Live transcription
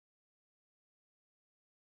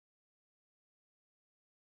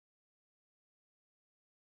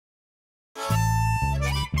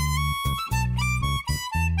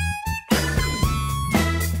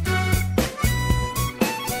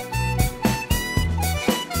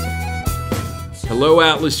Hello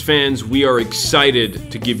Atlus fans, we are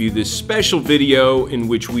excited to give you this special video in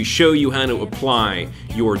which we show you how to apply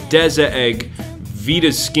your Deza Egg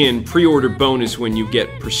Vita skin pre-order bonus when you get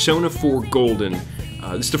Persona 4 Golden.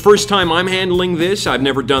 This is the first time I'm handling this. I've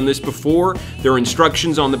never done this before. There are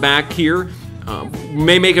instructions on the back here.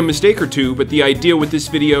 May make a mistake or two, but the idea with this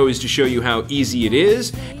video is to show you how easy it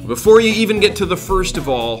is. Before you even get to the first of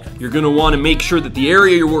all, you're going to want to make sure that the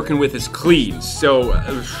area you're working with is clean. So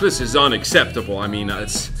this is unacceptable. I mean,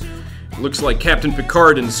 it looks like Captain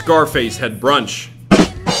Picard and Scarface had brunch.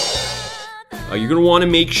 You're going to want to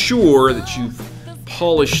make sure that you've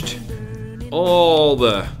polished all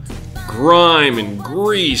the grime and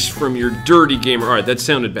grease from your dirty gamer. All right, that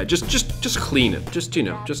sounded bad. Just clean it. Just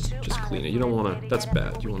clean it. You don't want to. That's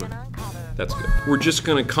bad. You want to. That's good. We're just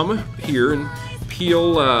gonna come here and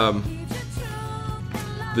peel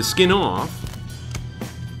the skin off.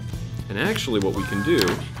 And actually, what we can do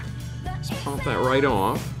is pop that right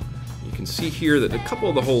off. You can see here that a couple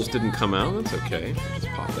of the holes didn't come out. That's okay. Just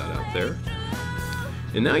pop that out there.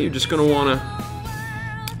 And now you're just gonna want to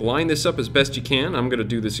line this up as best you can. I'm going to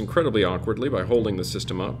do this incredibly awkwardly by holding the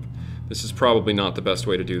system up. This is probably not the best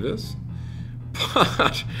way to do this.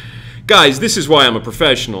 But, guys, this is why I'm a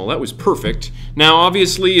professional. That was perfect. Now,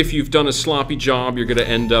 obviously, if you've done a sloppy job, you're going to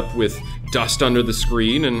end up with dust under the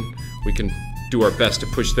screen, and we can do our best to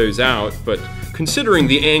push those out. But considering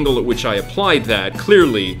the angle at which I applied that,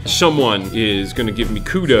 clearly someone is going to give me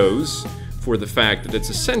kudos for the fact that it's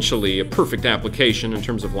essentially a perfect application in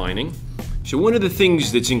terms of lining. So one of the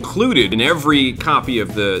things that's included in every copy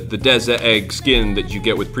of the Deza Egg skin that you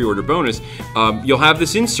get with pre-order bonus, you'll have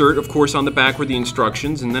this insert, of course, on the back with the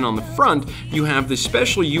instructions, and then on the front, you have this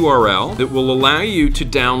special URL that will allow you to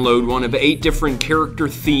download one of 8 different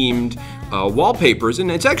character-themed wallpapers, and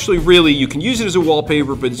it's actually really, you can use it as a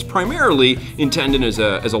wallpaper, but it's primarily intended as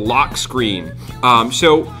a lock screen.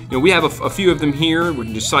 So, you know, we have a few of them here. We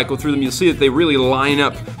can just cycle through them. You'll see that they really line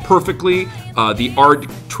up perfectly. The art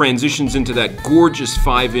transitions into that gorgeous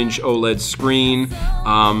 5-inch OLED screen.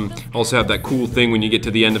 Also have that cool thing when you get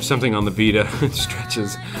to the end of something on the Vita, it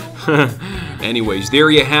stretches. Anyways, there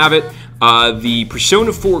you have it. The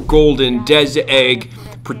Persona 4 Golden Deza Egg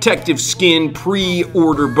Protective Skin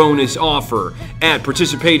pre-order bonus offer at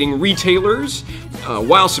participating retailers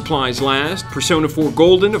while supplies last. Persona 4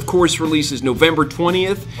 Golden, of course, releases November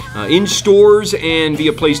 20th in stores and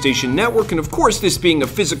via PlayStation Network. And of course, this being a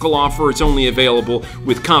physical offer, it's only available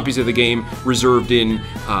with copies of the game reserved in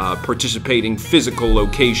participating physical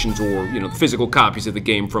locations, or, you know, physical copies of the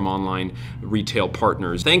game from online retail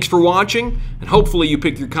partners. Thanks for watching, and hopefully you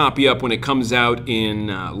pick your copy up when it comes out in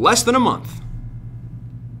less than a month.